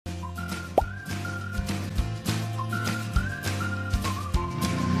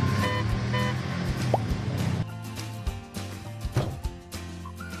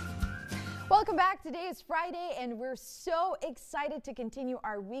Welcome back. Today is Friday and we're so excited to continue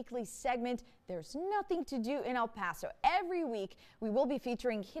our weekly segment, There's Nothing to Do in El Paso. Every week we will be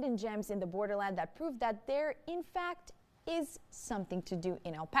featuring hidden gems in the borderland that prove that there in fact is something to do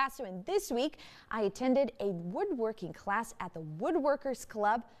in El Paso. And this week I attended a woodworking class at the Woodworkers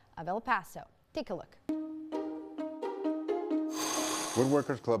Club of El Paso. Take a look.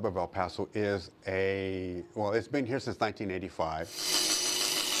 Woodworkers Club of El Paso is it's been here since 1985.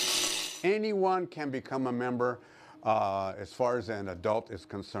 Anyone can become a member as far as an adult is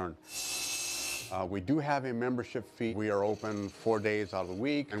concerned. We do have a membership fee. We are open 4 days out of the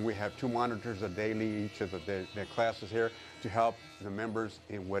week, and we have 2 monitors a daily each of the classes here to help the members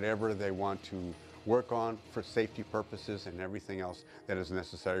in whatever they want to work on for safety purposes and everything else that is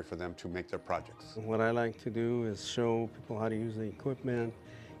necessary for them to make their projects. What I like to do is show people how to use the equipment,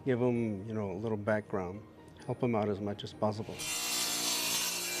 give them, a little background, help them out as much as possible.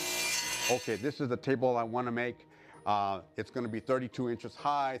 Okay, this is the table I want to make. It's going to be 32 inches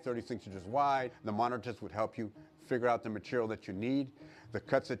high, 36 inches wide. The monitors would help you figure out the material that you need, the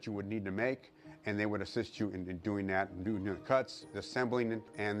cuts that you would need to make, and they would assist you in doing that, and doing the cuts, assembling it,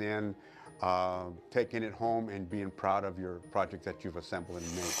 and then taking it home and being proud of your project that you've assembled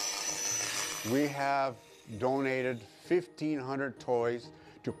and made. We have donated 1,500 toys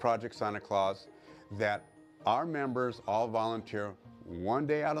to Project Santa Claus that our members all volunteer. 1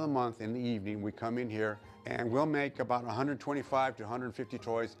 day out of the month in the evening, we come in here and we'll make about 125 to 150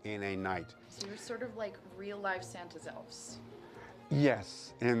 toys in a night. So you're sort of like real life Santa's elves.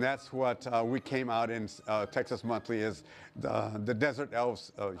 Yes, and that's what we came out in Texas Monthly is the desert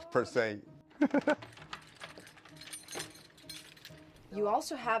elves per se. You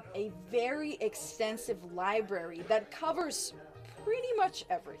also have a very extensive library that covers pretty much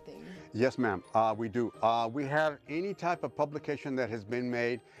everything. Yes, ma'am, we do. We have any type of publication that has been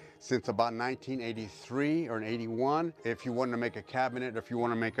made since about 1983 or 81. If you want to make a cabinet, if you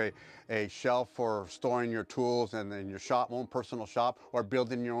want to make a shelf for storing your tools and in your shop, own personal shop, or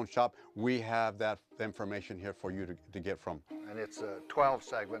building your own shop, we have that information here for you to get from. And it's 12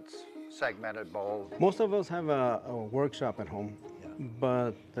 segments, segmented bold. Most of us have a workshop at home,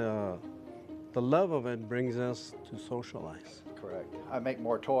 but the love of it brings us to socialize. Correct. I make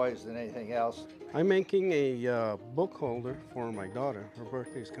more toys than anything else. I'm making a book holder for my daughter. Her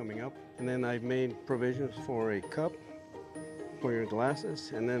birthday is coming up. And then I've made provisions for a cup for your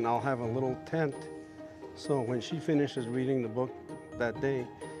glasses. And then I'll have a little tent. So when she finishes reading the book that day,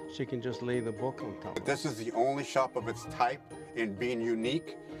 she can just lay the book on top. This is the only shop of its type in being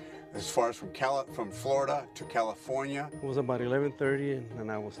unique as far as from Florida to California. It was about 11:30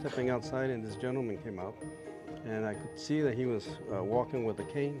 and I was stepping outside and this gentleman came out. And I could see that he was walking with a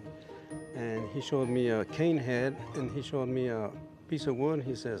cane. And he showed me a cane head and he showed me a piece of wood.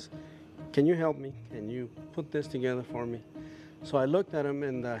 He says, "Can you help me? Can you put this together for me?" So I looked at him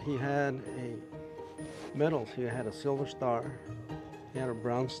and he had medals. He had a silver star, he had a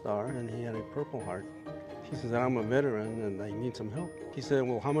brown star, and he had a purple heart. He says, "I'm a veteran and I need some help." He said,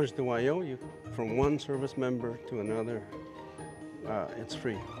 "Well, how much do I owe you?" From one service member to another, it's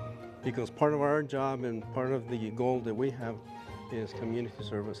free. Because part of our job and part of the goal that we have is community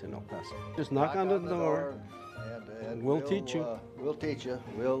service in El Paso. Just knock on the door and we'll teach you. We'll teach you.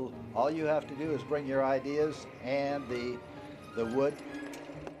 All you have to do is bring your ideas and the wood.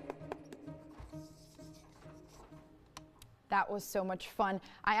 That was so much fun.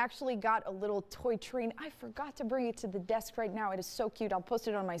 I actually got a little toy train. I forgot to bring it to the desk right now. It is so cute. I'll post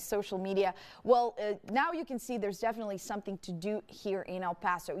it on my social media. Well, now you can see there's definitely something to do here in El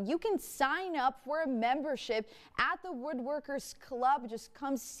Paso. You can sign up for a membership at the Woodworkers Club. Just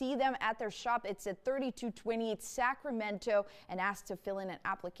come see them at their shop. It's at 3228 Sacramento, and ask to fill in an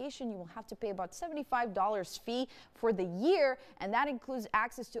application. You will have to pay about $75 fee for the year, and that includes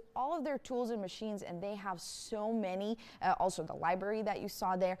access to all of their tools and machines, and they have so many. Also the library that you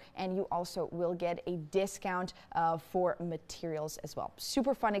saw there, and you also will get a discount for materials as well.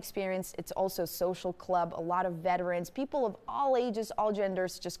 Super fun experience. It's also a social club, a lot of veterans, people of all ages, all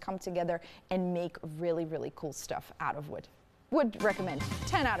genders just come together and make really, really cool stuff out of wood. Would recommend.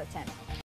 10 out of 10.